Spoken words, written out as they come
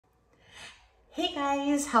Hey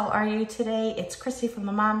guys, how are you today? It's Chrissy from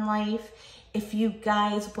The Mom Life. If you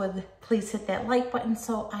guys would please hit that like button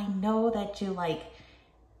so I know that you like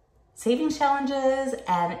savings challenges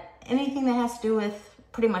and anything that has to do with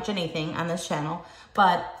pretty much anything on this channel.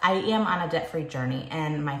 But I am on a debt-free journey,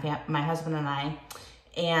 and my husband and I,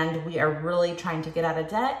 and we are really trying to get out of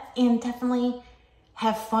debt and definitely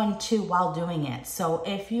have fun too while doing it. So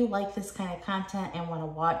if you like this kind of content and want to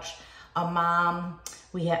watch a mom,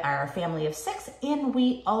 we are a family of 6, and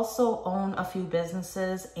we also own a few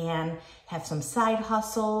businesses and have some side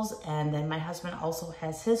hustles. And then my husband also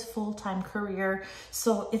has his full-time career.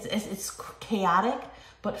 So it's chaotic,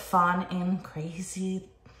 but fun and crazy,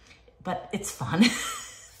 but it's fun.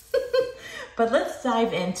 But let's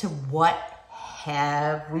dive into what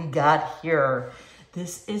have we got here.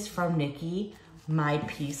 This is from Nikki. My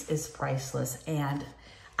piece is priceless, and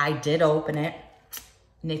I did open it.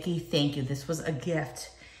 Nikki, thank you. This was a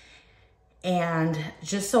gift. And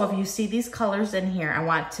just so if you see these colors in here, I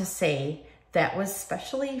want to say that was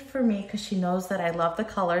specially for me because she knows that I love the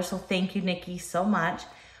colors. So thank you, Nikki, so much.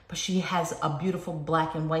 But she has a beautiful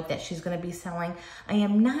black and white that she's going to be selling. I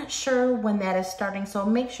am not sure when that is starting, so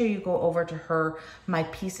make sure you go over to her. My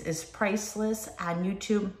piece is priceless on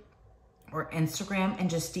YouTube or Instagram and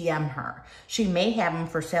just DM her. She may have them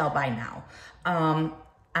for sale by now.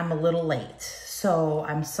 I'm a little late, so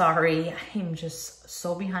I'm sorry. I'm just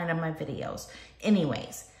so behind on my videos.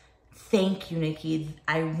 Anyways, thank you, Nikki.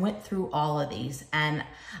 I went through all of these, and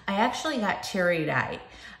I actually got teary-eyed.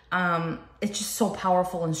 It's just so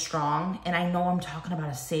powerful and strong, and I know I'm talking about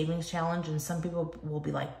a savings challenge, and some people will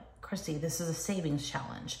be like, Chrissy, this is a savings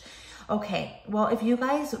challenge. Okay, well, if you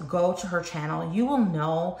guys go to her channel, you will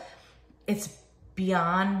know it's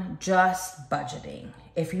beyond just budgeting.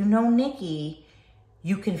 If you know Nikki,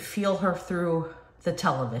 you can feel her through the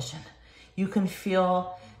television. You can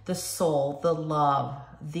feel the soul, the love,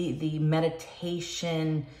 the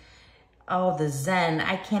meditation, oh, the Zen.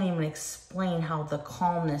 I can't even explain how the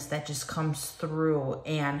calmness that just comes through,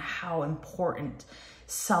 and how important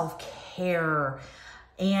self-care,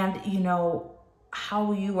 and you know,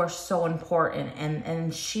 how you are so important.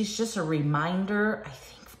 And she's just a reminder.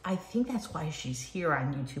 I think that's why she's here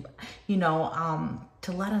on YouTube, you know,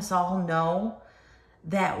 to let us all know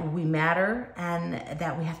that we matter and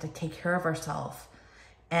that we have to take care of ourselves.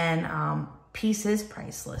 And peace is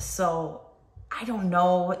priceless. So I don't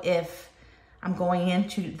know if I'm going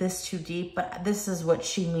into this too deep, but this is what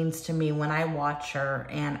she means to me when I watch her,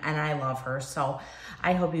 and I love her. So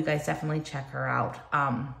I hope you guys definitely check her out.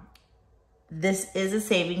 This is a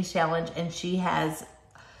savings challenge, and she has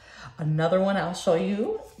another one I'll show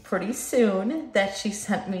you pretty soon that she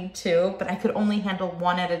sent me too, but I could only handle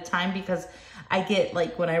one at a time because I get,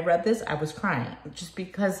 like, when I read this, I was crying, just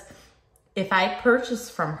because if I purchase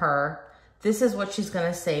from her, this is what she's going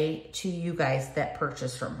to say to you guys that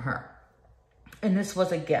purchase from her. And this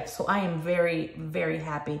was a gift. So I am very, very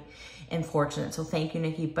happy and fortunate. So thank you,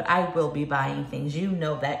 Nikki. But I will be buying things. You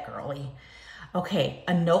know that, girly. Okay,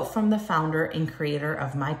 a note from the founder and creator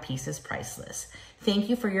of My Piece is Priceless. Thank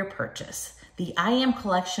you for your purchase. The I Am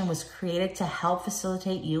collection was created to help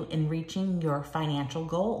facilitate you in reaching your financial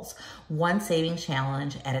goals, one saving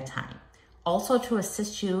challenge at a time. Also to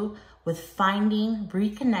assist you with finding,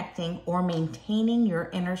 reconnecting, or maintaining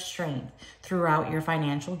your inner strength throughout your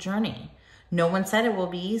financial journey. No one said it will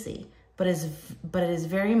be easy, but it is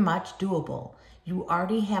very much doable. You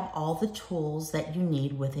already have all the tools that you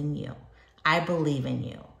need within you. I believe in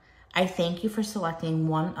you. I thank you for selecting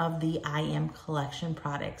one of the I Am collection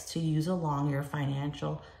products to use along your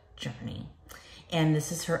financial journey. And this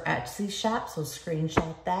is her Etsy shop, so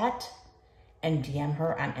screenshot that and DM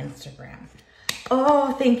her on Instagram.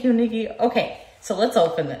 Oh, thank you, Nikki. Okay, so let's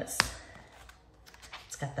open this.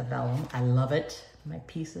 It's got the vellum. I love it. My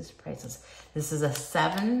piece is priceless. This is a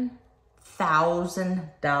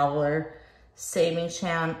 $7,000 savings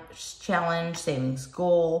challenge, savings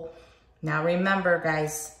goal. Now remember,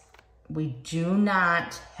 guys, we do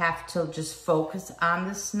not have to just focus on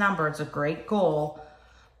this number. It's a great goal,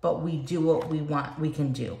 but we do what we want, we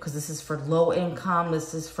can do. Because this is for low income.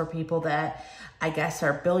 This is for people that I guess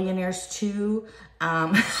are billionaires too.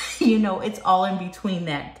 You know, it's all in between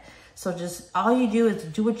that. So just all you do is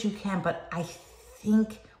do what you can. But I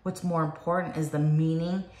think what's more important is the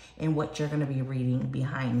meaning and what you're going to be reading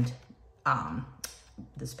behind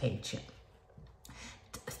this page here.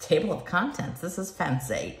 Table of contents. This is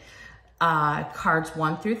fancy. Cards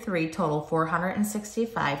 1 through 3 total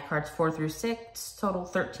 465. Cards 4 through 6 total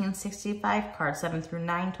 1365. Cards 7 through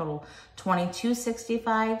 9 total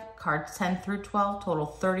 2265. Cards 10 through 12 total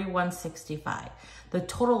 3165. The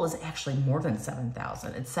total is actually more than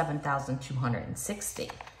 7,000. It's 7,260.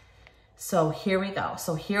 So here we go.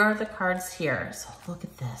 So here are the cards here. So look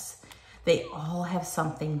at this. They all have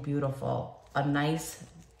something beautiful, a nice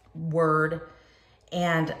word.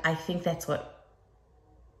 And I think that's what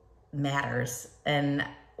matters. And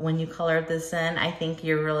when you color this in, I think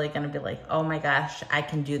you're really going to be like, oh my gosh, I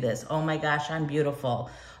can do this. Oh my gosh, I'm beautiful.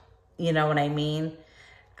 You know what I mean?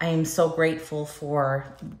 I am so grateful for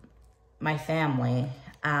my family.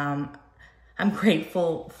 I'm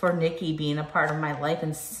grateful for Nikki being a part of my life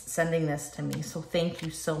and sending this to me. So thank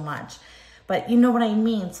you so much. But you know what I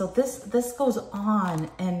mean? So this goes on,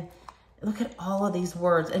 and look at all of these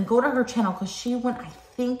words, and go to her channel because she went, I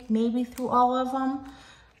think, maybe through all of them,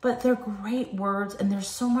 but they're great words, and there's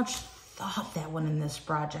so much thought that went in this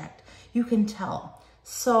project. You can tell.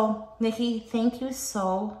 So Nikki, thank you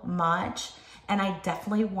so much. And I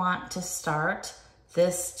definitely want to start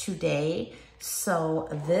this today. So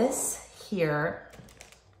this here,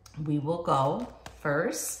 we will go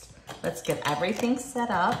first. Let's get everything set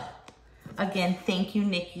up. Again, thank you,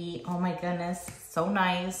 Nikki. Oh my goodness, so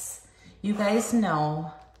nice. You guys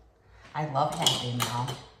know I love happy mail,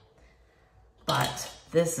 but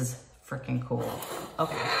this is freaking cool.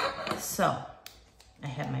 Okay, so I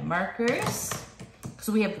have my markers.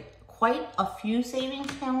 So we have quite a few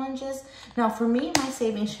savings challenges. Now for me, my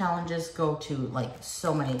savings challenges go to like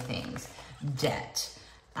so many things. Debt,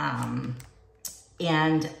 and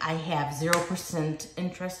I have 0%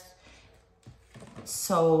 interest.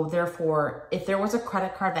 So therefore, if there was a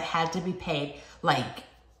credit card that had to be paid like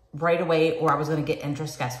right away, or I was gonna get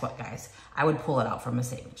interest, guess what, guys? I would pull it out from a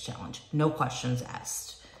savings challenge. No questions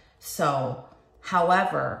asked. So,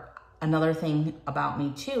 however, another thing about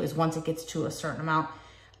me too is once it gets to a certain amount,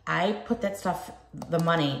 I put that stuff, the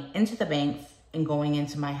money, into the bank and going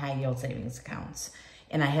into my high yield savings accounts.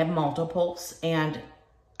 And I have multiples, and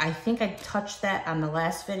I think I touched that on the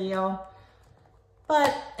last video.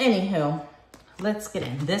 But anywho, let's get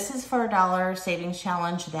in. This is for $1 savings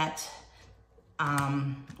challenge that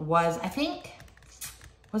was, I think,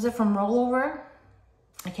 was it from Rollover?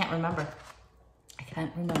 I can't remember.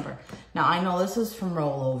 Now I know this is from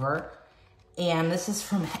Rollover, and this is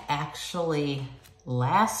from actually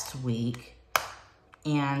last week,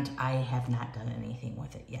 and I have not done anything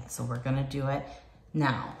with it yet. So we're gonna do it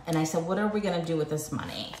now. And I said, what are we gonna do with this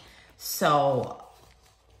money? So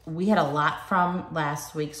we had a lot from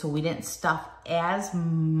last week, so we didn't stuff as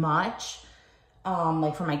much,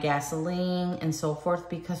 like for my gasoline and so forth,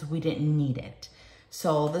 because we didn't need it.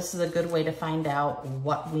 So this is a good way to find out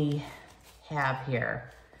what we have here,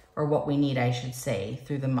 or what we need, I should say,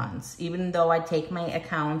 through the months. Even though I take my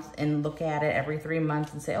accounts and look at it every 3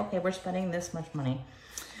 months and say, okay, we're spending this much money.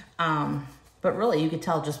 But really, you could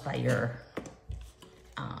tell just by your,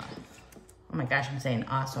 oh my gosh, I'm saying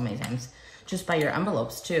so many times, just by your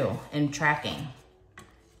envelopes too, and tracking.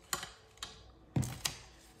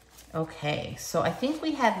 Okay, so I think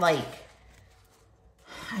we had like,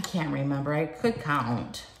 I can't remember, I could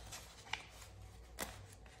count.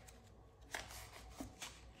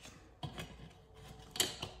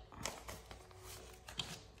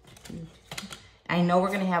 I know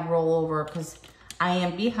we're gonna have rollover because I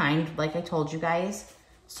am behind, like I told you guys.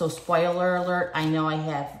 So spoiler alert, I know I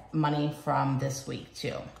have money from this week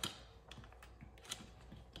too.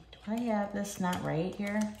 Do I have this not right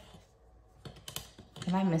here?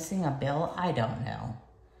 Am I missing a bill? I don't know.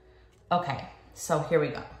 Okay, so here we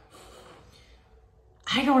go.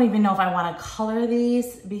 I don't even know if I want to color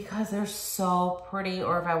these because they're so pretty,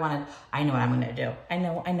 or if I want to, I know what I'm gonna do. I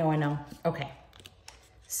know. Okay,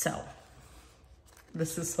 so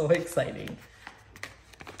this is so exciting.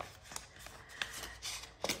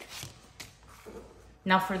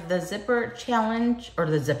 Now for the zipper challenge,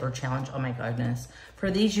 oh my goodness. For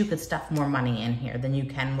these, you could stuff more money in here than you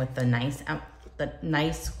can with the nice,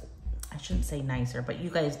 I shouldn't say nicer, but you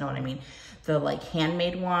guys know what I mean. The like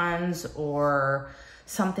handmade ones, or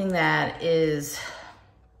something that is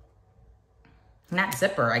not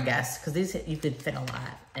zipper, I guess, because these, you could fit a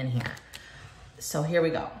lot in here. So here we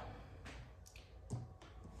go.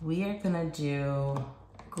 We are gonna do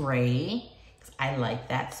gray, because I like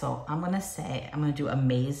that. So I'm gonna do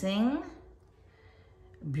amazing,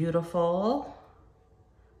 beautiful,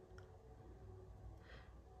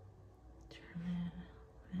 determined,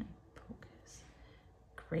 focus,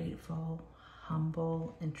 grateful,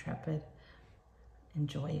 humble, intrepid, and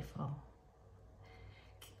joyful.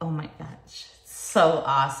 Oh my gosh, so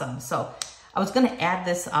awesome. So I was gonna add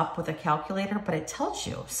this up with a calculator, but it tells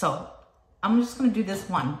you. So I'm just gonna do this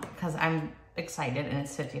one because I'm excited, and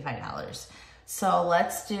it's $55. So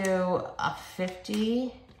let's do a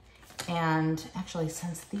 50 And actually,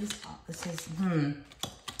 since these, this is,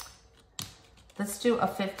 let's do a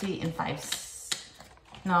 50 and 5.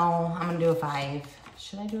 No, I'm gonna do a 5.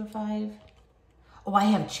 Should I do a 5? Oh, I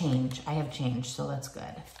have change. I have change, so that's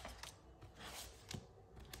good.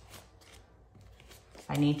 If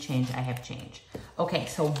I need change, I have change. Okay,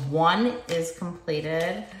 so 1 is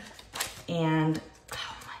completed. And,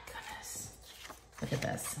 oh my goodness. Look at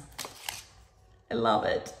this. I love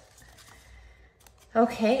it.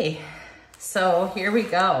 Okay, so here we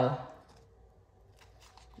go.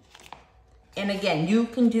 And again, you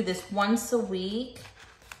can do this once a week.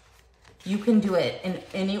 You can do it in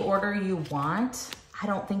any order you want. I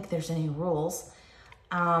don't think there's any rules.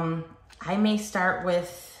 I may start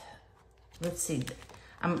with, let's see,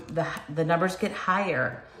 the numbers get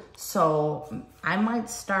higher. So I might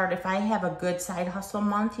start, if I have a good side hustle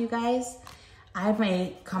month, you guys, I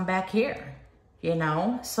may come back here, you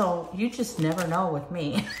know? So you just never know with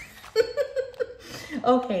me.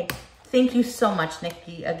 Okay, thank you so much,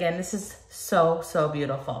 Nikki. Again, this is so, so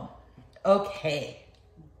beautiful. Okay.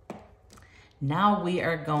 Now we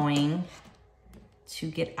are going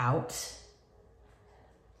to get out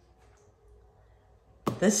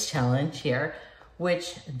this challenge here,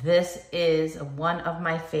 which this is one of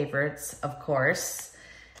my favorites, of course.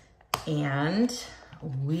 And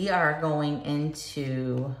we are going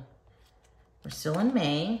into, we're still in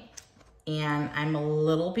May, and I'm a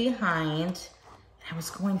little behind. I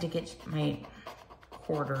was going to get my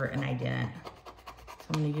quarter and I didn't. So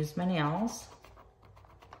I'm gonna use my nails,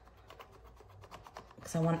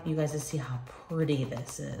 because I want you guys to see how pretty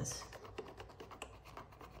this is.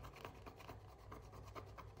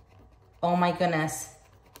 Oh my goodness,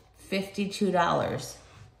 $52.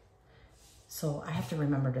 So I have to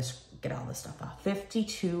remember to get all this stuff off.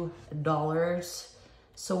 $52.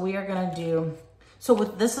 So we are gonna do, so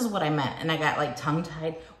with, this is what I meant, and I got like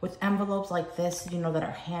tongue-tied. With envelopes like this, you know, that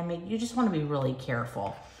are handmade, you just wanna be really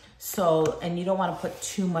careful. So, and you don't wanna put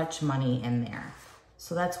too much money in there.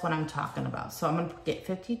 So that's what I'm talking about. So I'm gonna get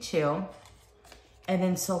 52. And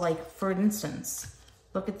then, so like, for instance,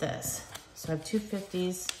 look at this. So I have two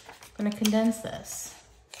 50s. I'm gonna condense this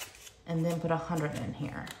and then put 100 in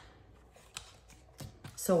here.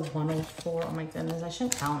 So 104, oh my goodness, I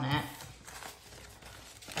shouldn't count it.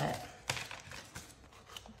 But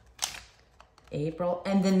April,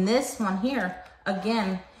 and then this one here,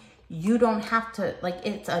 again, you don't have to, like,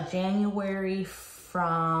 it's a January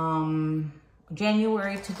from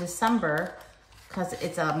January to December, because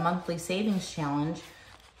it's a monthly savings challenge,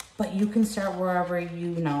 but you can start wherever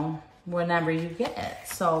you know, whenever you get it.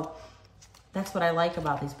 So that's what I like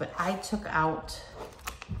about these. But I took out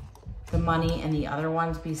the money in the other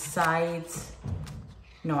ones besides,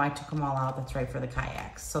 no, I took them all out. That's right, for the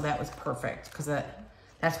kayaks. So that was perfect, because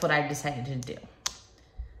that's what I decided to do.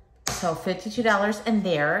 So $52 in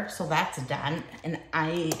there, so that's done. And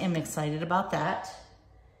I am excited about that.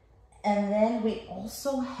 And then we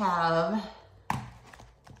also have,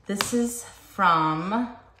 this is from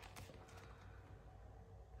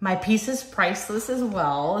My Piece is Priceless as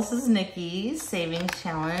well. This is Nikki's Savings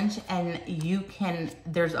Challenge. And you can,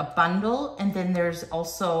 there's a bundle, and then there's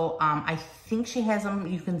also, I think she has them,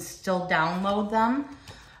 you can still download them.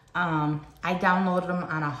 I downloaded them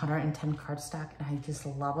on 110 cardstock, and I just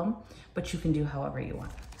love them. But you can do however you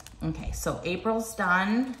want. Okay, so April's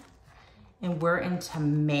done. And we're into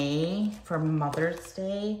May for Mother's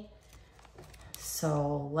Day.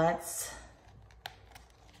 So let's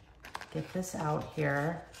get this out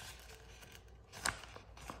here.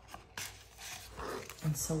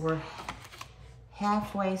 And so we're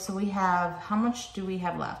halfway. So we have, how much do we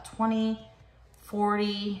have left? 20,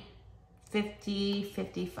 40, 50,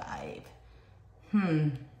 55.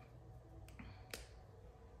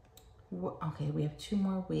 Okay, we have 2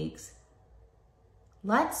 more weeks.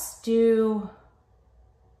 Let's do,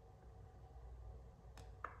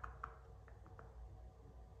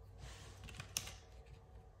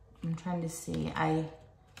 I'm trying to see,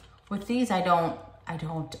 with these, I don't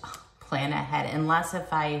plan ahead unless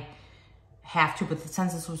if I have to, but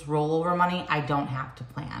since this was rollover money, I don't have to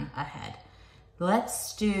plan ahead.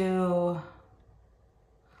 Let's do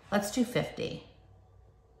 50.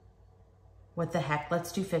 What the heck,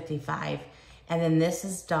 let's do 55. And then this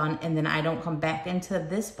is done, and then I don't come back into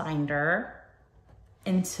this binder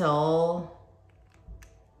until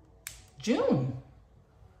June.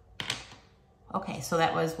 Okay, so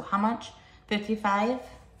that was how much? 55?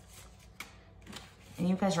 And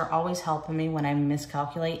you guys are always helping me when I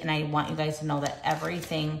miscalculate, and I want you guys to know that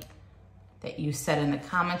everything that you said in the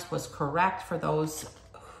comments was correct. For those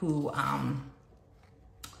who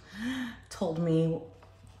told me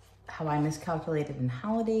how I miscalculated in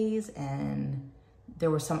holidays, and there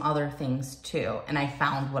were some other things too. And I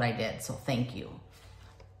found what I did, so thank you.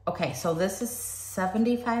 Okay, so this is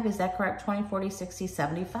 75, is that correct? 20, 40, 60,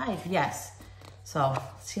 75, yes. So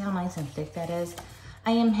see how nice and thick that is?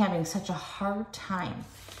 I am having such a hard time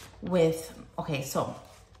with, okay, so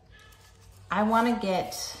I wanna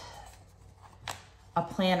get a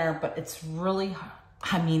planner, but it's really,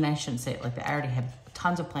 I mean, I shouldn't say it like that. I already have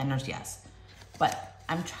tons of planners, yes. But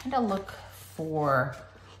I'm trying to look for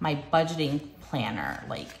my budgeting planner.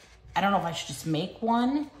 Like, I don't know if I should just make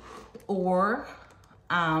one or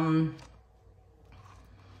buy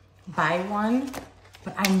one,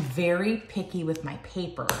 but I'm very picky with my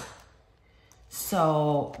paper.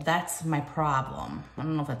 So that's my problem. I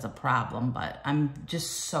don't know if that's a problem, but I'm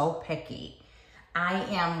just so picky. I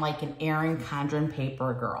am like an Erin Condren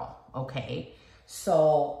paper girl, okay?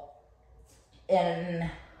 So, and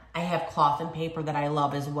I have cloth and paper that I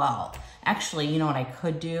love as well. Actually, you know what I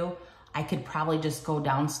could do? I could probably just go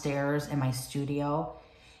downstairs in my studio.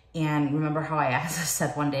 And remember how I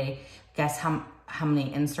said one day, guess how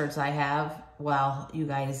many inserts I have? Well, you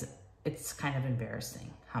guys, it's kind of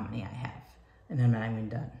embarrassing how many I have. And I'm not even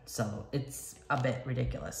done. So it's a bit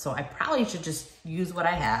ridiculous. So I probably should just use what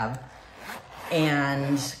I have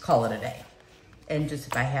and call it a day. And just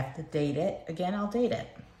if I have to date it, again, I'll date it.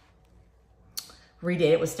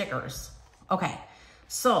 Redate it with stickers. Okay,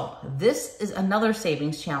 so this is another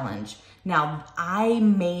savings challenge. Now, I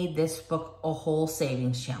made this book a whole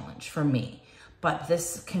savings challenge for me, but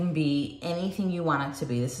this can be anything you want it to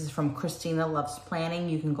be. This is from Christina Loves Planning.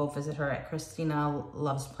 You can go visit her at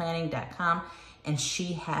christinalovesplanning.com, and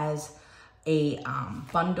she has a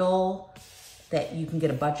bundle that you can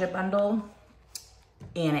get, a budget bundle,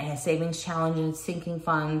 and it has savings challenges, sinking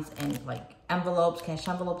funds, and like envelopes, cash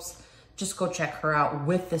envelopes. Just go check her out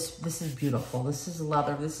with this. This is beautiful. This is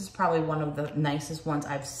leather. This is probably one of the nicest ones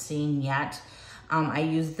I've seen yet. I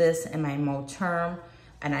use this in my Mo term,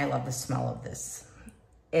 and I love the smell of this.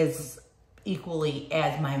 Is equally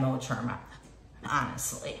as my Mo term,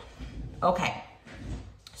 honestly. Okay,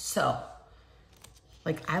 so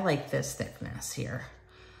like I like this thickness here.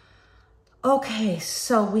 Okay,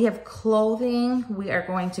 so we have clothing. We are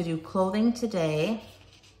going to do clothing today.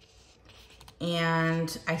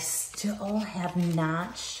 And I still have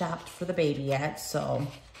not shopped for the baby yet, so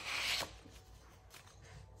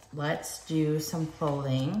let's do some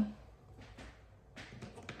clothing.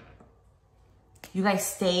 You guys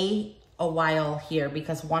stay a while here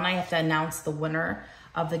because one, I have to announce the winner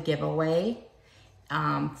of the giveaway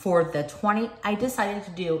for the 20. I decided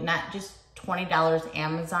to do not just $20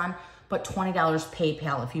 Amazon, but $20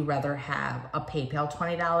 PayPal if you rather have a PayPal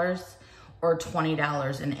 $20 or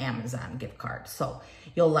 $20 in Amazon gift card. So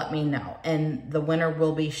you'll let me know. And the winner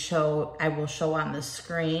will be I will show on the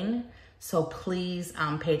screen. So please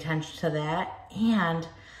pay attention to that. And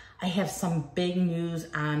I have some big news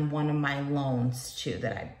on one of my loans too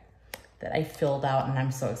that I filled out, and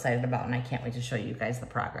I'm so excited about, and I can't wait to show you guys the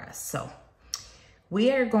progress. So we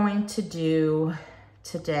are going to do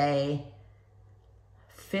today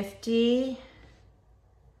 50.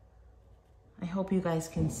 I hope you guys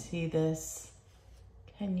can see this.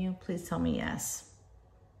 Can you? Please tell me yes.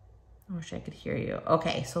 I wish I could hear you.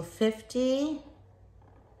 Okay, so 50.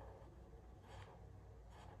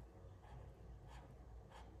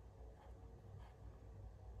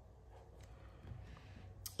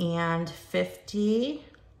 And 50.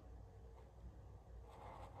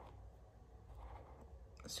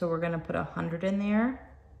 So we're gonna put 100 in there.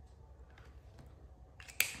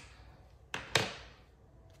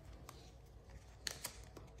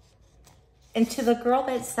 And to the girl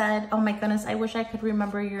that said, oh my goodness, I wish I could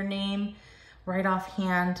remember your name right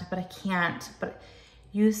offhand, but I can't. But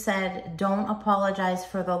you said, don't apologize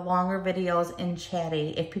for the longer videos in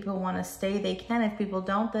Chatty. If people want to stay, they can. If people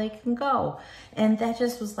don't, they can go. And that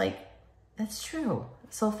just was like, that's true.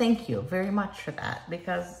 So thank you very much for that,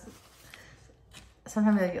 because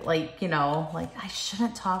sometimes I get like, you know, like I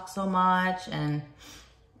shouldn't talk so much and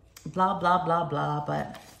blah, blah, blah, blah,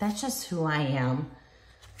 but that's just who I am.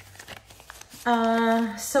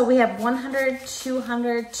 So we have 100,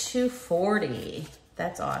 200, 240.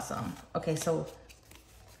 That's awesome. Okay, so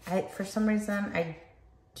for some reason, I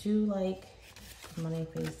do like money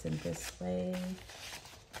facing this way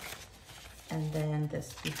and then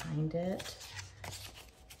this behind it.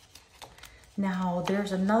 Now,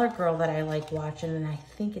 there's another girl that I like watching, and I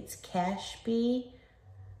think it's Cash Bee.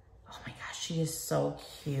 Oh my gosh, she is so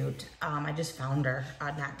cute. I just found her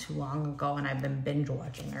not too long ago, and I've been binge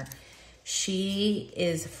watching her. She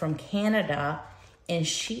is from Canada, and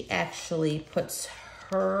she actually puts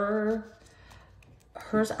her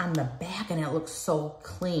hers on the back and it looks so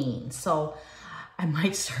clean. So I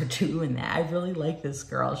might start doing that. I really like this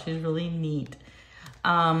girl. She's really neat.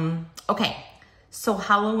 Okay, so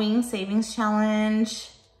Halloween Savings Challenge.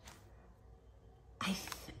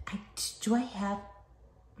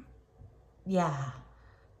 Yeah,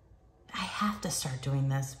 I have to start doing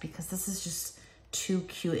this because this is just too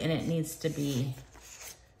cute and it needs to be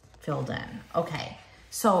filled in. Okay,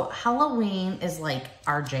 so Halloween is like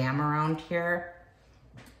our jam around here.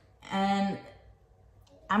 And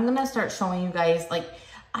I'm gonna start showing you guys, like,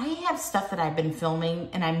 I have stuff that I've been filming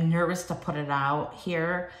and I'm nervous to put it out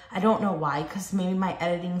here. I don't know why, because maybe my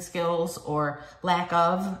editing skills or lack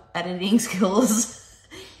of editing skills.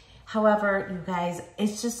 However, you guys,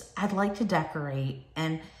 it's just, I'd like to decorate.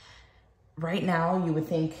 And right now you would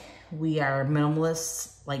think we are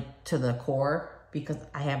minimalists, like to the core, because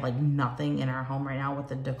I have like nothing in our home right now with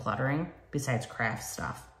the decluttering besides craft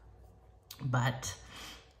stuff. But,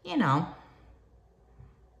 you know,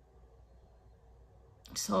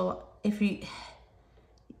 so if you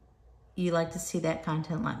like to see that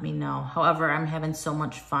content, let me know. However, I'm having so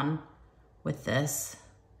much fun with this.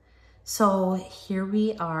 So here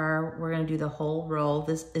we are. We're going to do the whole row.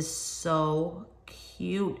 This is so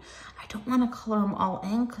cute. I don't want to color them all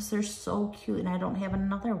in because they're so cute and I don't have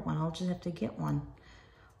another one. I'll just have to get one.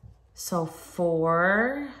 So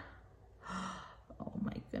 4. Oh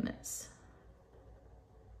my goodness.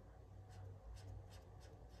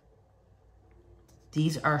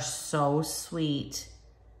 These are so sweet.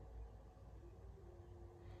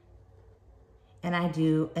 And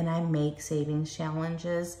I make savings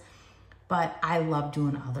challenges, but I love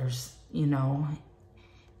doing others, you know,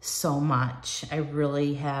 so much. I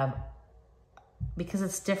really have, because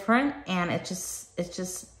it's different and it's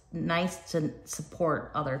just nice to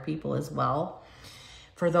support other people as well.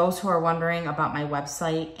 For those who are wondering about my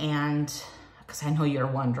website, and because I know you're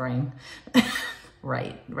wondering,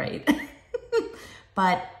 right.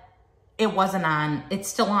 But it wasn't on, it's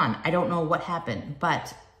still on. I don't know what happened,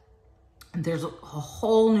 but there's a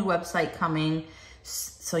whole new website coming.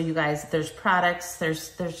 So you guys, there's products,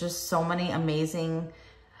 there's just so many amazing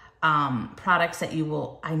products that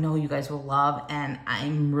I know you guys will love. And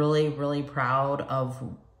I'm really, really proud of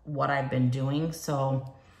what I've been doing.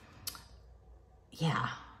 So yeah,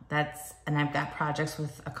 and I've got projects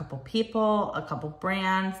with a couple people, a couple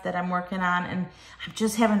brands that I'm working on, and I'm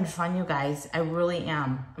just having fun, you guys. I really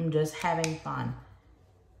am. I'm just having fun.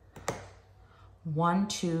 1,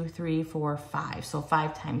 2, 3, 4, 5. So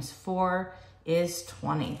 5 times 4 is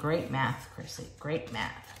 20. Great math, Chrissy. Great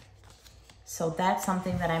math. So that's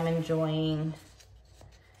something that I'm enjoying.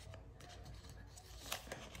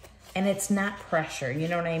 And it's not pressure, you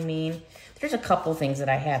know what I mean? There's a couple things that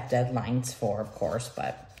I have deadlines for, of course,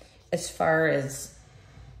 but as far as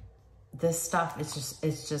this stuff,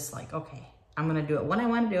 it's just like, okay, I'm gonna do it when I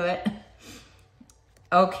want to do it.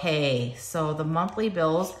 Okay, so the monthly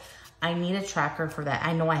bills, I need a tracker for that.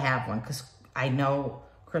 I know I have one because I know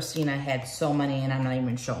Christina had so many and I'm not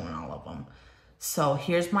even showing all of them. So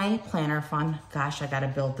here's my planner fund. Gosh, I gotta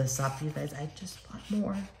build this up, you guys. I just bought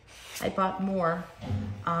more. I bought more.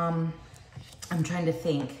 I'm trying to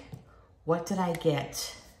think. What did I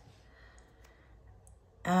get?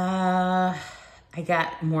 I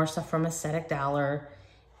got more stuff from Aesthetic Dollar,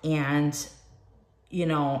 and you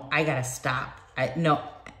know, I gotta stop.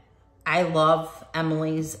 I love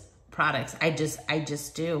Emily's products. I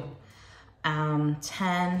just do.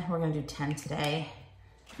 10, we're gonna do 10 today.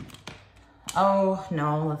 Oh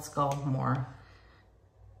no, let's go more.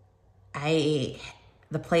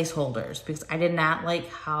 The placeholders, because I did not like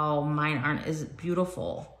how mine aren't as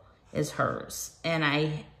beautiful as hers. And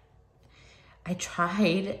I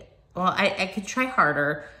tried, well, I could try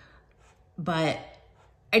harder, but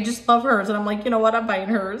I just love hers. And I'm like, you know what? I'm buying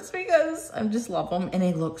hers because I just love them. And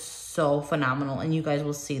they look so phenomenal. And you guys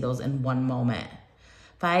will see those in one moment.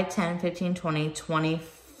 5, 10, 15, 20,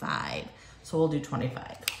 25. So we'll do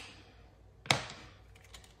 25.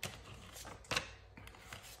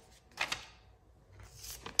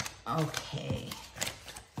 Okay.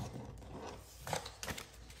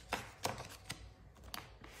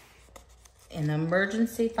 An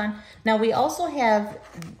emergency fund. Now we also have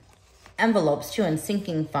envelopes too and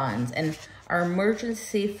sinking funds. And our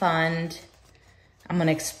emergency fund, I'm going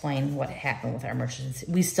to explain what happened with our emergency.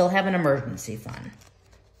 We still have an emergency fund.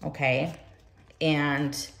 Okay.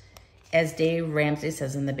 And as Dave Ramsey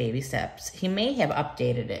says in the baby steps, he may have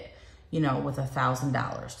updated it, you know, with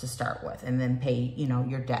 $1,000 to start with, and then pay, you know,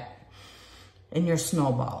 your debt and your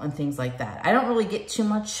snowball and things like that. I don't really get too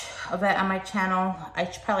much of that on my channel. I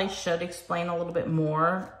probably should explain a little bit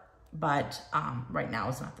more, but right now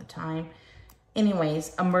is not the time.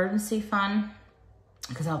 Anyways, emergency fund,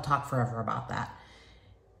 because I'll talk forever about that.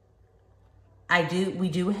 We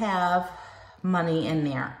do have money in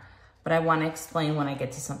there, but I want to explain when I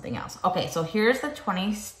get to something else. Okay, so here's the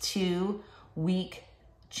 22-week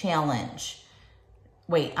challenge.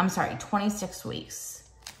 Wait, I'm sorry, 26 weeks.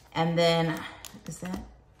 And then, is that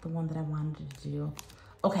the one that I wanted to do?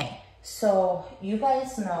 Okay, so you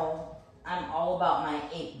guys know I'm all about my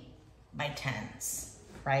 8x10s,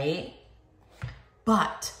 right?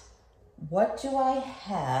 But what do I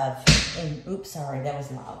have in, oops, sorry, that was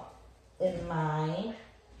loud. In my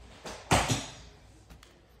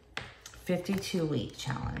 52-week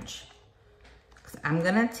challenge. I'm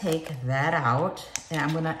gonna take that out and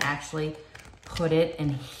I'm gonna actually put it in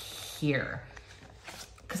here.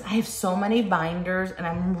 Because I have so many binders and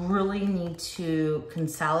I really need to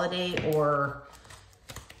consolidate, or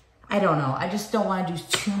I don't know. I just don't want to do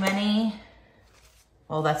too many.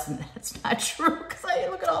 Well, that's not true because I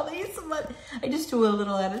look at all these, but I just do a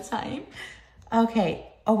little at a time. Okay.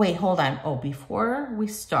 Oh, wait, hold on. Oh, before we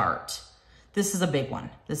start, this is a big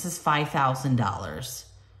one. This is $5,000.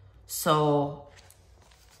 So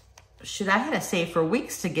should I have to save for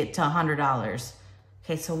weeks to get to $100?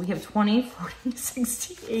 Okay, so we have 20, 40,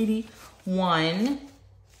 60, 80, 1.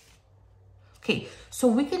 Okay, so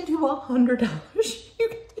we can do $100. You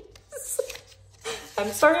guys.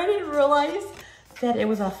 I'm sorry, I didn't realize that it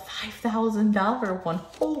was a $5,000 one.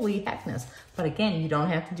 Holy heckness. But again, you don't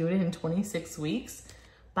have to do it in 26 weeks.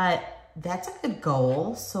 But that's a good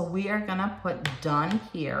goal. So we are gonna put done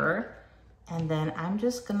here. And then I'm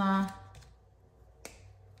just gonna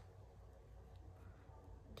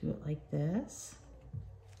do it like this.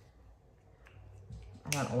 I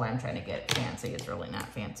don't know why I'm trying to get fancy. It's really not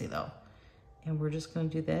fancy though. And we're just gonna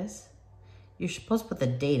do this. You're supposed to put the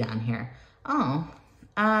date on here. Oh,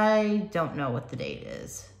 I don't know what the date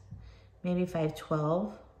is. Maybe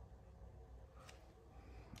 5/12.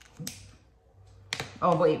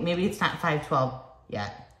 Oh wait, maybe it's not 5/12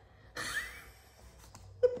 yet.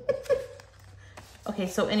 Okay,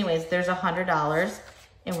 so anyways, there's $100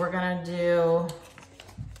 and we're gonna do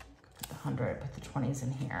the 100, put the 20s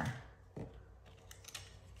in here.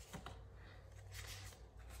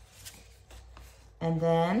 And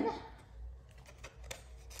then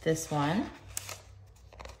this one,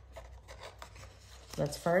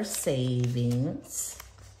 that's for our savings.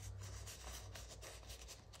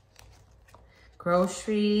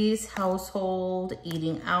 Groceries, household,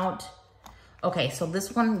 eating out. Okay, so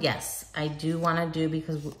this one, yes, I do want to do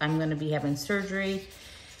because I'm going to be having surgery.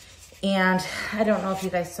 And I don't know if you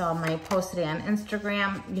guys saw my post today on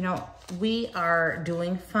Instagram. You know, we are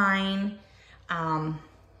doing fine.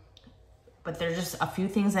 But there's just a few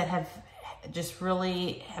things that have just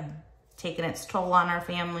really have taken its toll on our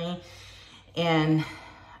family. And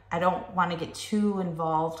I don't want to get too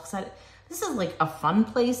involved because this is like a fun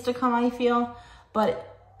place to come, I feel.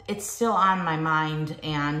 But it's still on my mind,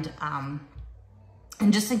 and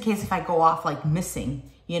just in case if I go off like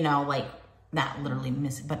missing, you know, like not literally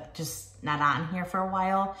missing, but just not on here for a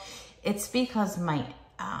while, it's because my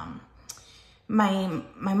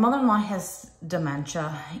mother-in-law has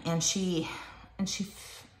dementia, and she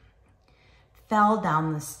fell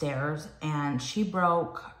down the stairs and she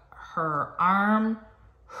broke her arm,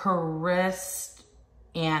 her wrist,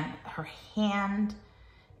 and her hand,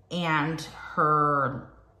 and her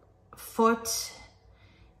foot,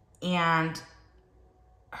 and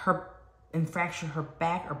fractured her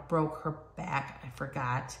back, or broke her back. I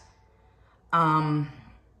forgot. Oh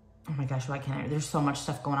my gosh, why can't I? There's so much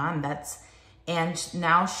stuff going on. And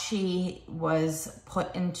now she was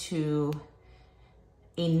put into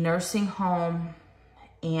a nursing home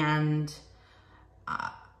and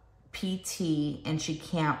PT, and she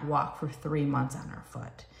can't walk for 3 months on her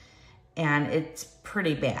foot. And it's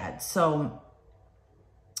pretty bad. So,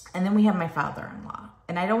 and then we have my father-in-law.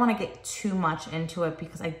 And I don't want to get too much into it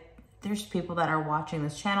because there's people that are watching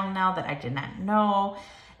this channel now that I did not know.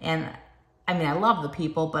 And I mean, I love the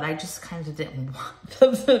people, but I just kind of didn't want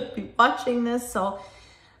them to be watching this. So,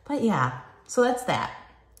 but yeah, so that's that.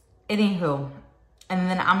 Anywho, and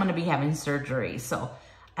then I'm going to be having surgery. So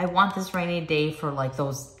I want this rainy day for like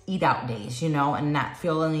those eat out days, you know, and not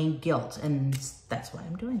feel any guilt. And that's why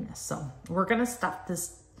I'm doing this. So we're going to stop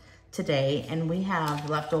this today. And we have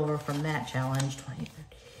leftover from that challenge, 20, 30,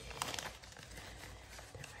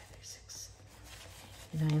 35, 36,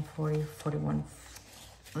 39, 40, 41.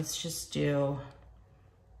 Let's just do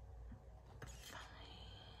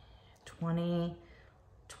 20,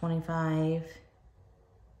 25,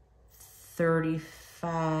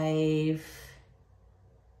 35,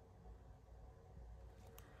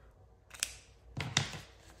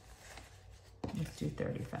 do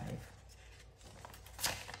 35.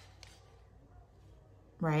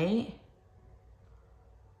 Right?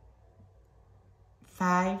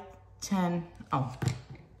 5, 10, oh.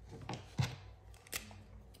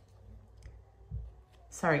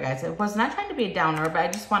 Sorry guys, it was not trying to be a downer, but I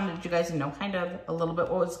just wanted you guys to know kind of a little bit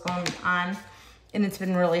what was going on. And it's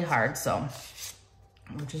been really hard, so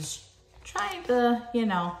we're just trying to, you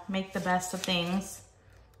know, make the best of things.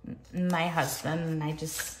 My husband and I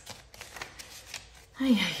just,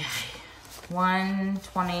 1,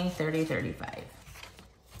 20, 30, 35.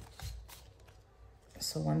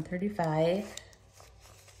 So 135.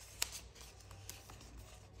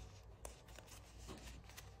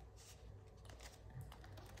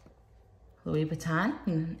 Louis Vuitton,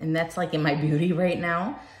 and that's like in my beauty right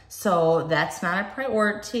now. So that's not a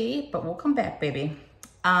priority, but we'll come back, baby.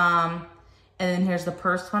 And then here's the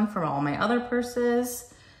purse one from all my other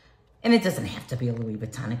purses. And it doesn't have to be a Louis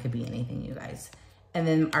Vuitton, it could be anything, you guys. And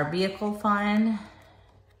then our vehicle fund.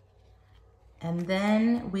 And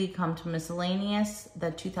then we come to miscellaneous, the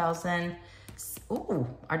 2000, ooh,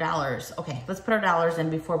 our dollars. Okay, let's put our dollars in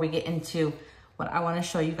before we get into what I wanna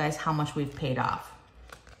show you guys how much we've paid off.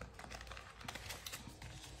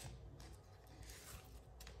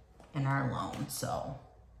 In our loan, so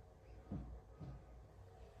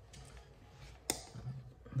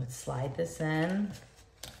let's slide this in.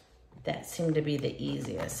 That seemed to be the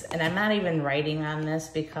easiest, and I'm not even writing on this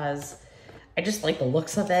because I just like the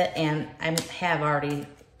looks of it, and I have already,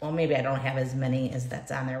 well, maybe I don't have as many as that's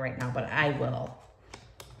on there right now, but I will.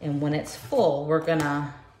 And when it's full, we're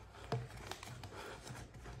gonna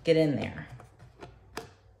get in there.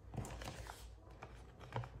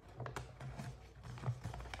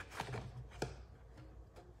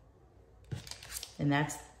 And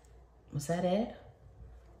that's, was that it? Or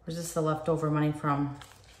is this the leftover money from,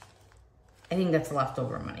 I think that's the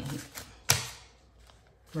leftover money,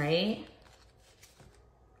 right?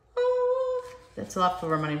 Oh, that's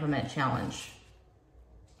leftover money from that challenge.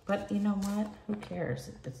 But you know what? Who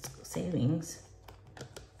cares? It's savings.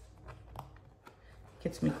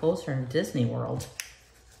 Gets me closer in Disney World.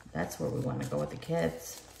 That's where we want to go with the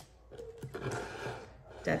kids.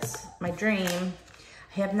 That's my dream.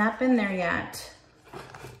 I have not been there yet.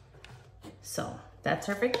 So that's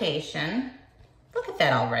our vacation. Look at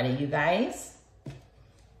that already, you guys.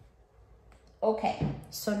 Okay,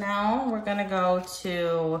 so now we're gonna go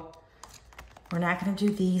to, we're not gonna do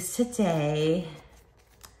these today,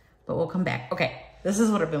 but we'll come back. Okay, this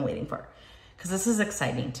is what I've been waiting for, because this is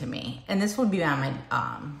exciting to me. And this will be on my,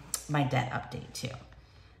 my debt update too.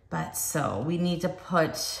 But so we need to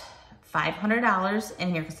put $500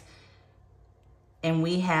 in here, and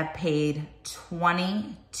we have paid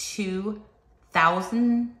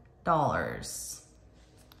 $22,000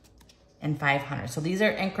 and $500. So these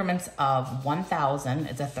are increments of $1,000.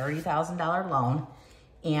 It's a $30,000 loan.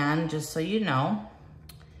 And just so you know,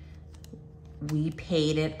 we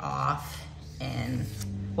paid it off in,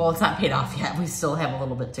 well, it's not paid off yet. We still have a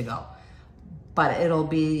little bit to go, but it'll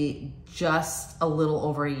be just a little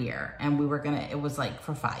over a year. And we were gonna, it was like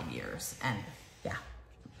for 5 years. And yeah,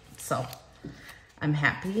 so I'm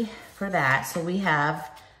happy for that. So we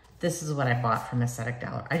have, this is what I bought from Aesthetic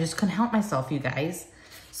Dollar. I just couldn't help myself, you guys.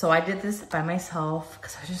 So I did this by myself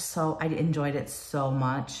because I just I enjoyed it so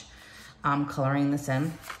much, coloring this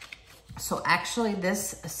in. So actually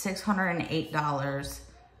this $608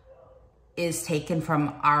 is taken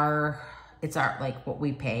from our, it's our, like what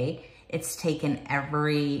we pay. It's taken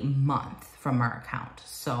every month from our account.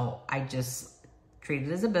 So I just treat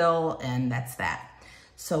it as a bill, and that's that.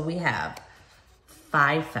 So we have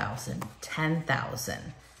 $5,000, $10,000,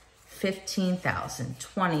 $15,000,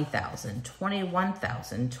 $20,000,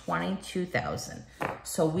 $21,000, $22,000.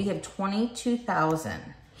 So we have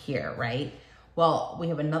 $22,000 here, right? Well, we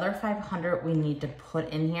have another $500 we need to put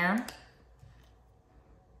in here.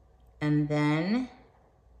 And then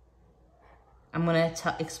I'm gonna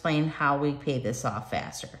explain how we pay this off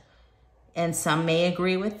faster. And some may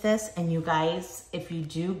agree with this, and you guys, if you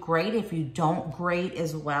do, great. If you don't, great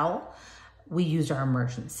as well. We use our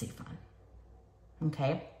emergency fund,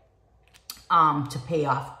 okay? To pay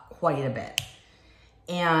off quite a bit.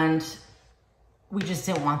 And we just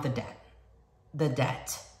didn't want the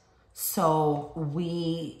debt. So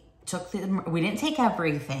we took we didn't take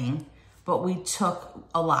everything, but we took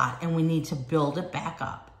a lot, and we need to build it back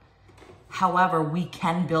up. However, we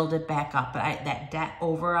can build it back up, but that debt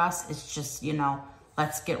over us is just, you know,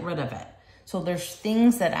 let's get rid of it. So there's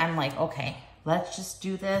things that I'm like, okay, let's just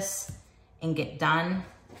do this and get done.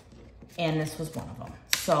 And this was one of them.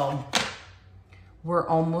 So we're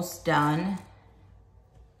almost done,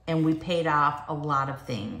 and we paid off a lot of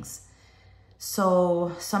things.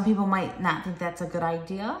 So some people might not think that's a good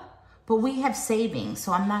idea, but we have savings,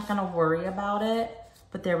 so I'm not gonna worry about it.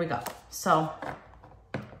 But there we go. So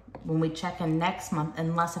when we check in next month,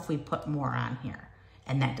 unless if we put more on here,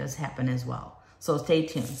 and that does happen as well. So stay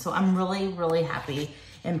tuned. So I'm really, really happy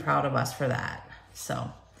and proud of us for that.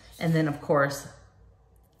 So, and then of course,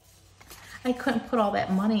 I couldn't put all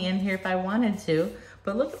that money in here if I wanted to,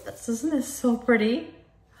 but look at this, isn't this so pretty?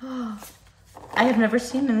 I have never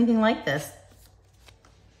seen anything like this.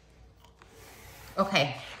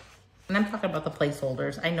 Okay, and I'm talking about the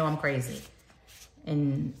placeholders. I know I'm crazy,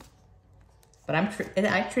 but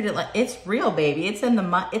I treat it like it's real, baby. It's in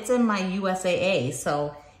my USAA,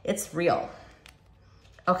 so it's real.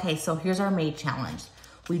 Okay, so here's our May challenge.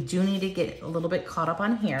 We do need to get a little bit caught up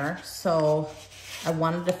on here, so I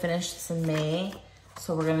wanted to finish this in May,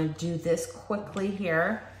 so we're gonna do this quickly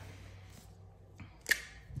here.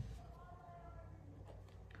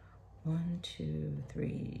 1, 2,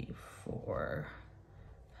 3, 4,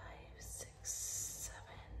 5, 6, 7,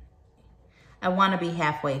 8. I want to be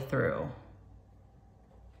halfway through,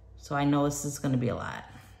 so I know this is going to be a lot.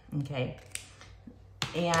 Okay,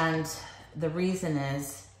 and the reason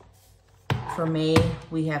is, for me,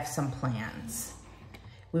 we have some plans.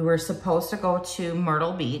 We were supposed to go to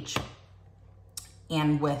Myrtle Beach,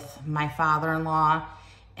 and with my father-in-law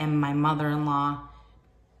and my mother-in-law,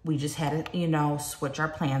 we just had to, you know, switch our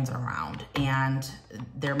plans around, and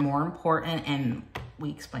they're more important. And we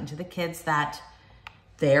explained to the kids that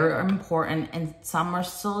they're important, and some are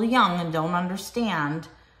still young and don't understand,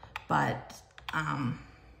 but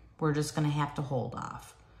we're just gonna have to hold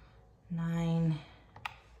off. 9,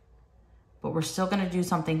 but we're still gonna do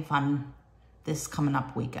something fun this coming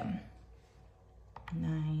up weekend.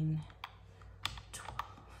 9, 12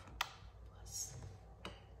 plus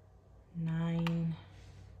 9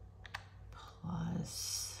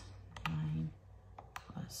 plus 9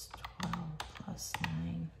 plus 12 plus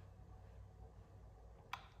 9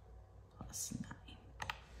 plus 9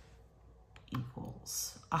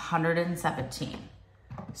 equals 117.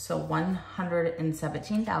 So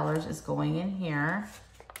 $117 is going in here.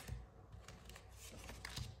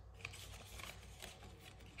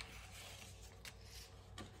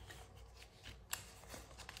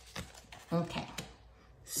 Okay,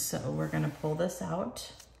 so we're gonna pull this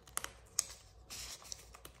out.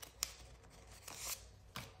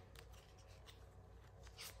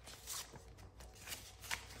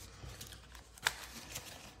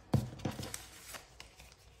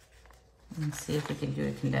 Let's see if we can do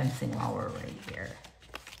a condensing while we're right here.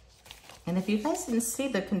 And if you guys didn't see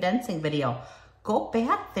the condensing video, go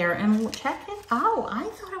back there and check it out. I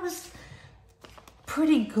thought it was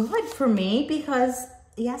pretty good for me because,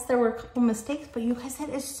 yes, there were a couple mistakes, but you guys, that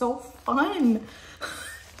is so fun.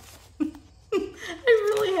 I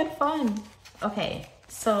really had fun. Okay,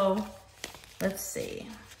 so let's see.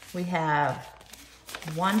 We have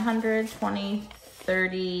 100, 20,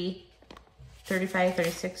 30, 35,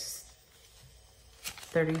 36,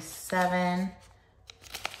 37,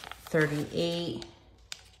 38,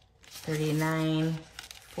 39,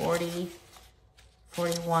 40,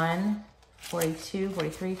 41, 42,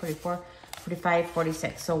 43, 44, 45,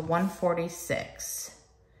 46. So 146.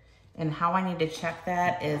 And how I need to check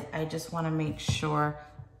that is I just want to make sure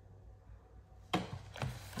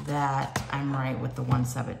that I'm right with the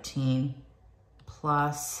 117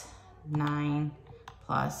 plus 9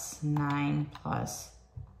 plus 9 plus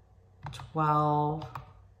 12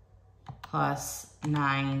 plus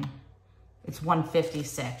 9. It's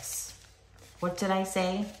 156. What did I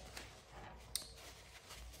say?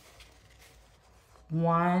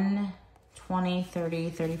 1, 20, 30,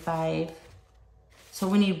 35. So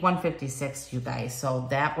we need 156, you guys. So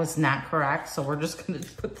that was not correct. So we're just going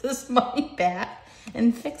to put this money back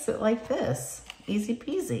and fix it like this. Easy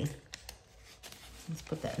peasy. Let's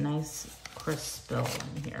put that nice crisp bill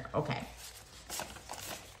in here. Okay.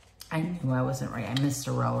 I knew I wasn't right. I missed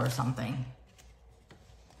a row or something.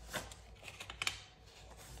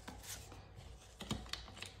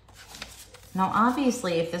 Now,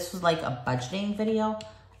 obviously, if this was like a budgeting video,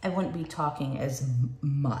 I wouldn't be talking as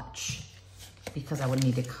much because I would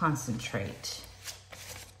need to concentrate,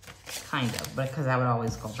 kind of, because I would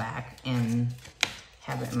always go back and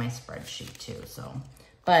have it in my spreadsheet too, so.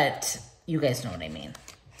 But you guys know what I mean.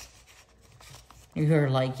 You're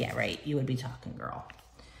like, yeah, right, you would be talking, girl.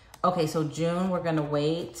 Okay, so June, we're gonna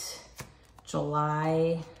wait.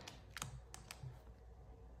 July,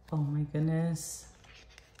 oh my goodness.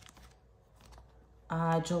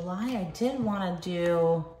 July, I did wanna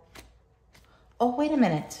do, oh, wait a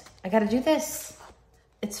minute. I gotta do this.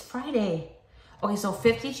 It's Friday. Okay, so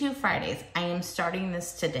 52 Fridays. I am starting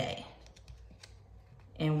this today.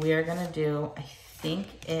 And we are gonna do, I think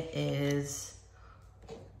it is,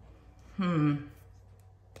 do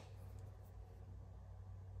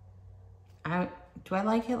I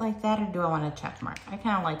like it like that or do I want a check mark? I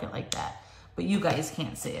kind of like it like that, but you guys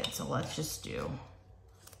can't see it, so let's just do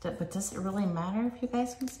that. But does it really matter if you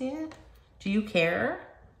guys can see it? Do you care?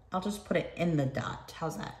 I'll just put it in the dot.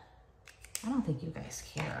 How's that? I don't think you guys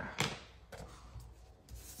care.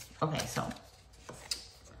 Okay, so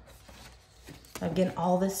again,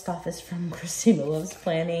 all this stuff is from Chrissy Loves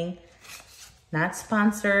Planning. Not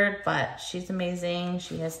sponsored, but she's amazing.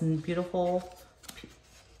 She has some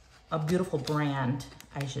a beautiful brand,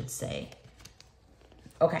 I should say.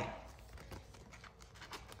 Okay.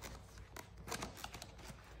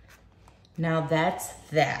 Now that's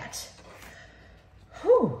that.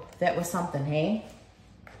 Whew, that was something, hey?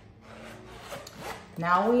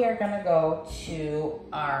 Now we are gonna go to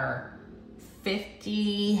our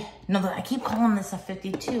 50, no, I keep calling this a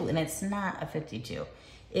 52, and it's not a 52.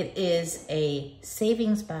 It is a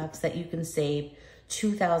savings box that you can save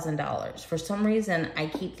 $2,000. For some reason, I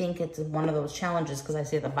keep thinking it's one of those challenges because I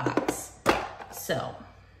see the box. So,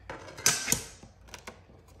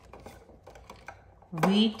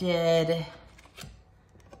 we did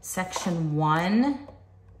section 1,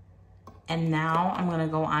 and now I'm gonna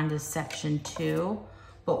go on to section 2.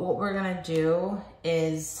 But what we're gonna do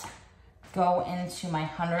is go into my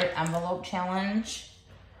 100 envelope challenge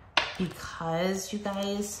because you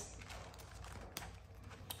guys,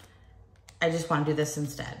 I just want to do this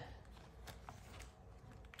instead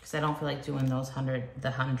because I don't feel like doing those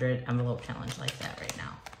 100 envelope challenge like that right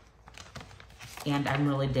now. And I'm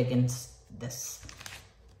really digging this.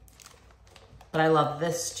 But I love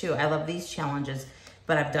this too. I love these challenges,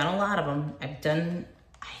 but I've done a lot of them. I've done,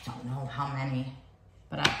 I don't know how many,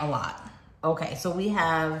 but a lot. Okay, so we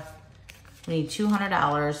need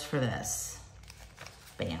 $200 for this.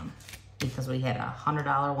 Bam. Because we had a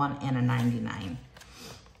 $100 one and a 99.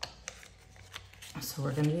 So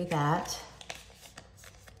we're gonna do that.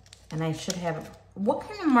 And I should have, what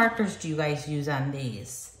kind of markers do you guys use on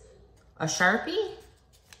these? A Sharpie?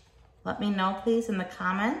 Let me know please in the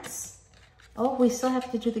comments. Oh, we still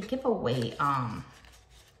have to do the giveaway.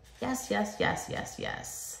 Yes, yes, yes, yes,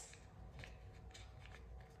 yes.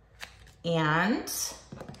 And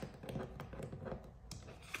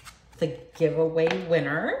the giveaway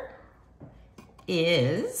winner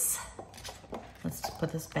is, let's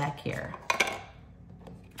put this back here.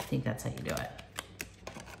 I think that's how you do it.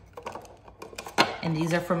 And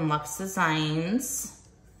these are from Luxe Designs.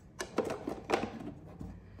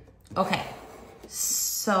 Okay,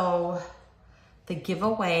 so the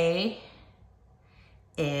giveaway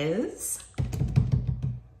is,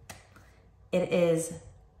 it is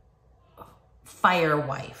Fire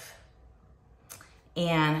Wife.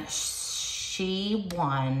 And she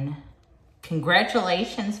won.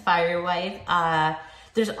 Congratulations, Fire Wife.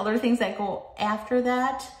 There's other things that go after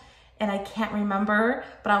that, and I can't remember,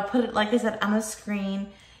 but I'll put it, like I said, on the screen.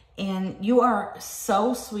 And you are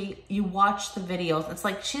so sweet. You watch the videos. It's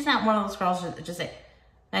like, she's not one of those girls that just say,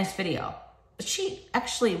 nice video. But she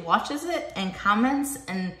actually watches it and comments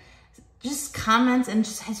and just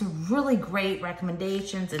has really great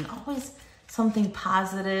recommendations and always something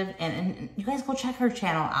positive. And you guys go check her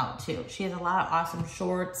channel out too. She has a lot of awesome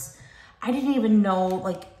shorts. I didn't even know,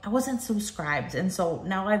 like, I wasn't subscribed. And so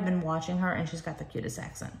now I've been watching her and she's got the cutest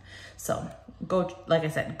accent. So go, like I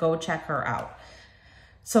said, go check her out.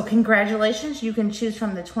 So congratulations. You can choose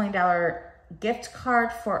from the $20 gift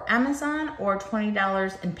card for Amazon or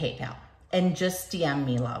 $20 in PayPal. And just DM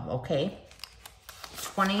me, love, okay?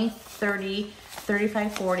 20, 30,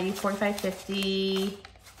 35, 40, 45, 50.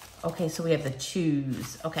 Okay, so we have the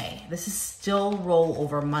twos. Okay, this is still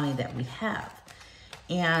rollover money that we have.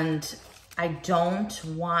 And I don't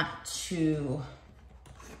want to,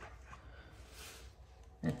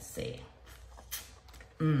 let's see.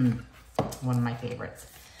 One of my favorites.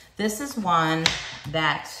 This is one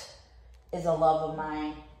that is a love of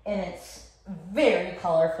mine, and it's very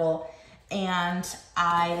colorful, and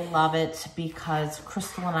I love it because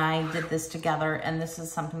Crystal and I did this together, and this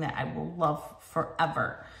is something that I will love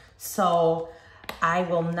forever. So I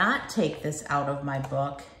will not take this out of my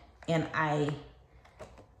book, and I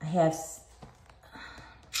have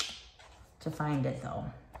to find it though,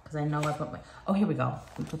 because I know I put my, oh, here we go.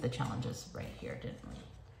 We put the challenges right here, didn't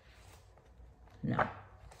we? No.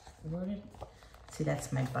 Where did, see,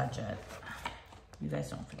 that's my budget. You guys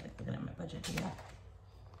don't feel like looking at my budget, do you?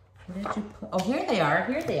 Where did you put, oh, here they are,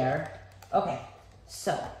 here they are. Okay,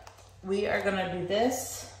 so we are gonna do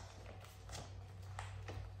this.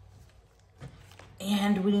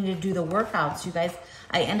 And we need to do the workouts, you guys.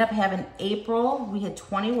 I end up having April, we had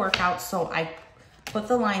 20 workouts, so I put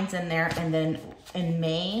the lines in there, and then in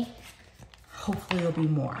May, hopefully there'll be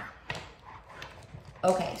more.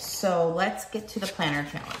 Okay, so let's get to the planner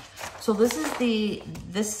challenge. So this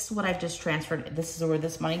is what I just transferred. This is where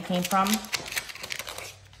this money came from.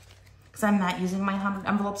 Because I'm not using my 100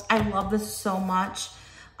 envelopes. I love this so much.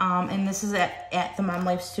 And this is at the Mom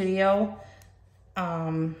Life Studio.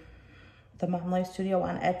 The Mom Life Studio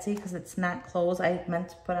on Etsy, because it's not closed. I meant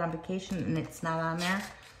to put it on vacation and it's not on there.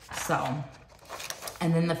 So,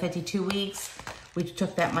 and then the 52 weeks, we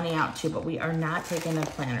took that money out too, but we are not taking the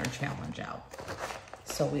planner challenge out.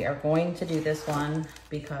 So we are going to do this one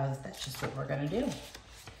because that's just what we're gonna do.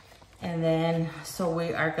 And then, so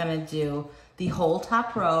we are gonna do the whole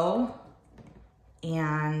top row,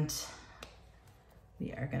 and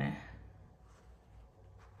we are gonna,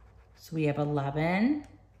 so we have 11.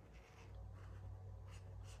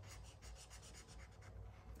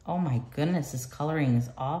 Oh my goodness, this coloring is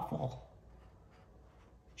awful.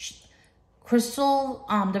 Crystal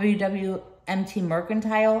WWMT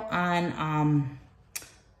Mercantile on,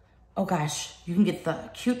 oh gosh, you can get the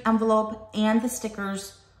cute envelope and the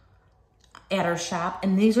stickers at our shop.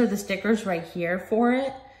 And these are the stickers right here for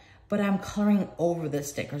it. But I'm coloring over the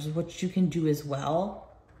stickers, which you can do as well.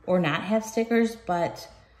 Or not have stickers, but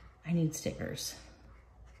I need stickers.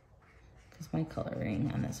 Because my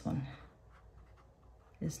coloring on this one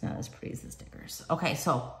is not as pretty as the stickers. Okay,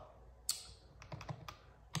 so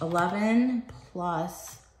 11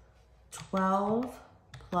 plus 12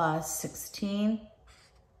 plus 16.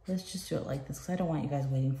 Let's just do it like this because I don't want you guys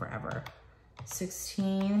waiting forever.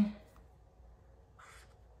 16,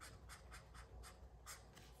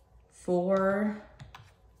 4,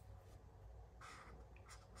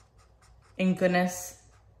 and goodness,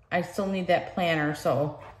 I still need that planner,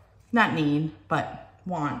 so not need, but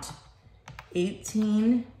want.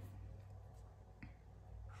 18,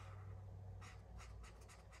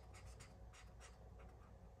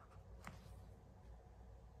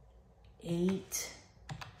 8,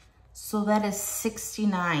 so that is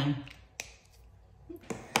 $69.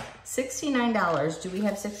 $69. Do we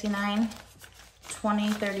have 69? 20,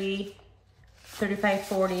 30, 35,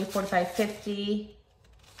 40, 45, 50,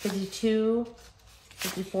 52,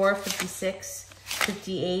 54, 56,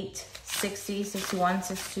 58, 60, 61,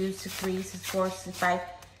 62, 63, 64, 65,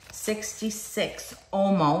 66,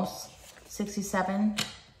 almost. 67,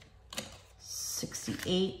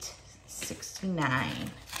 68,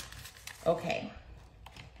 69. Okay.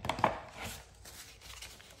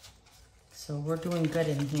 So we're doing good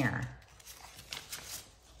in here.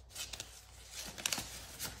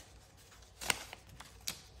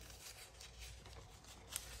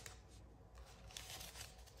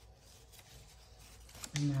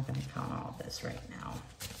 I'm not going to count all of this right now.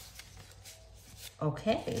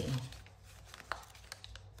 Okay.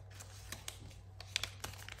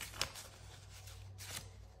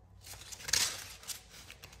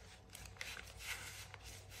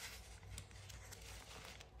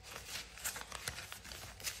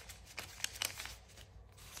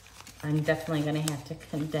 I'm definitely going to have to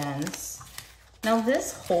condense. Now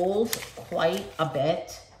this holds quite a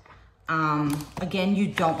bit. Again, you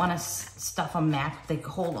don't want to stuff them back. They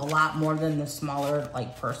hold a lot more than the smaller,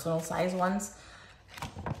 like personal size ones.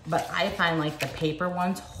 But I find like the paper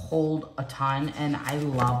ones hold a ton, and I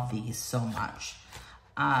love these so much.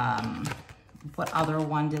 What other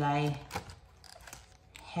one did I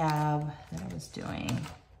have that I was doing?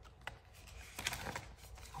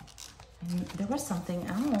 And there was something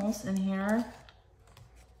else in here.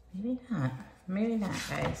 Maybe not. Maybe not,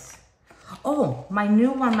 guys. Oh, my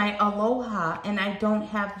new one, my Aloha, and I don't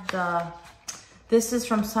have the, this is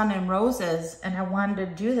from Sun and Roses, and I wanted to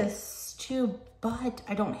do this too, but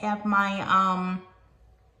I don't have my,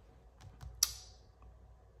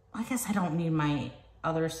 I guess I don't need my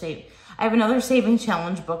other I have another saving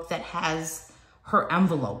challenge book that has her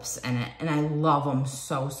envelopes in it, and I love them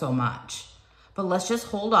so, so much. But let's just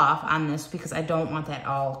hold off on this because I don't want that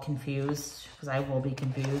all confused, because I will be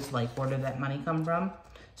confused, like where did that money come from?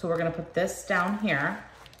 So we're gonna put this down here,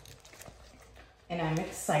 and I'm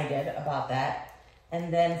excited about that.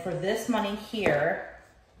 And then for this money here,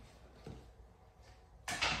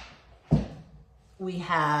 we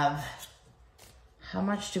have, how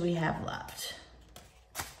much do we have left?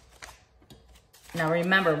 Now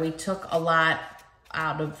remember, we took a lot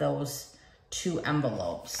out of those 2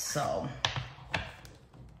 envelopes, so.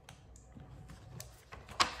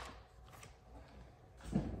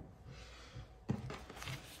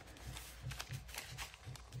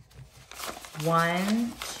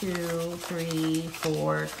 1, 2, 3,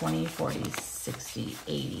 4, 20, 40, 60,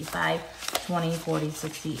 85, 20, 40,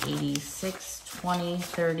 60, 86, 20,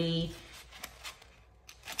 30,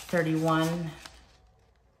 31,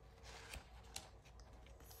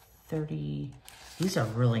 30. These are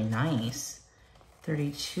really nice.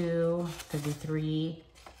 32, 33,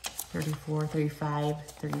 34, 35,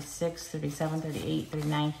 36, 37, 38,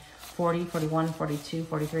 39, 40, 41, 42,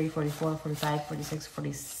 43, 44, 45, 46,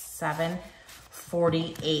 47,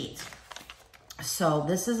 48. So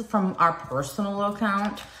this is from our personal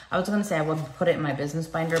account. I was gonna say I would put it in my business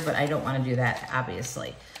binder, but I don't wanna do that,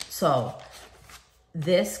 obviously. So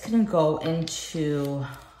this can go into,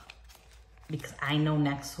 because I know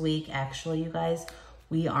next week, actually, you guys,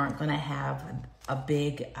 we aren't gonna have a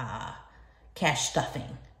big cash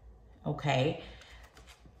stuffing, okay?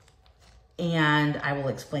 And I will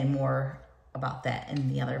explain more about that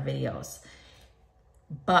in the other videos.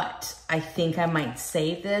 But I think I might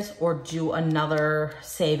save this or do another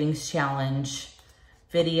savings challenge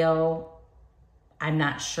video. I'm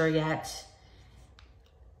not sure yet.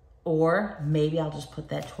 Or maybe I'll just put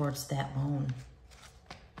that towards that loan.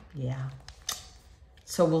 Yeah.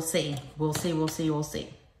 So we'll see. We'll see, we'll see, we'll see.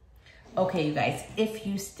 Okay, you guys, if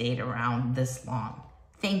you stayed around this long,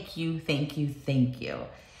 thank you, thank you, thank you.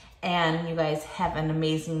 And you guys have an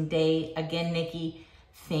amazing day. Again, Nikki,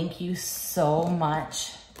 thank you so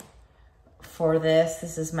much for this.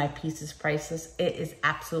 This is my Pieces Priceless. It is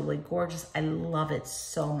absolutely gorgeous. I love it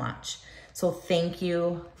so much. So thank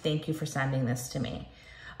you for sending this to me.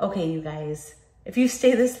 Okay, you guys, if you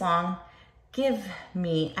stay this long, give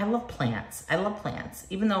me, I love plants. I love plants,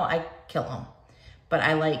 even though I kill them, but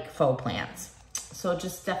I like faux plants. So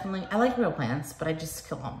just definitely, I like real plants, but I just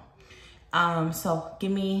kill them. So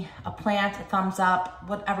give me a plant, a thumbs up,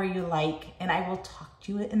 whatever you like, and I will talk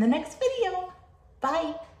to you in the next video.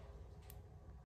 Bye.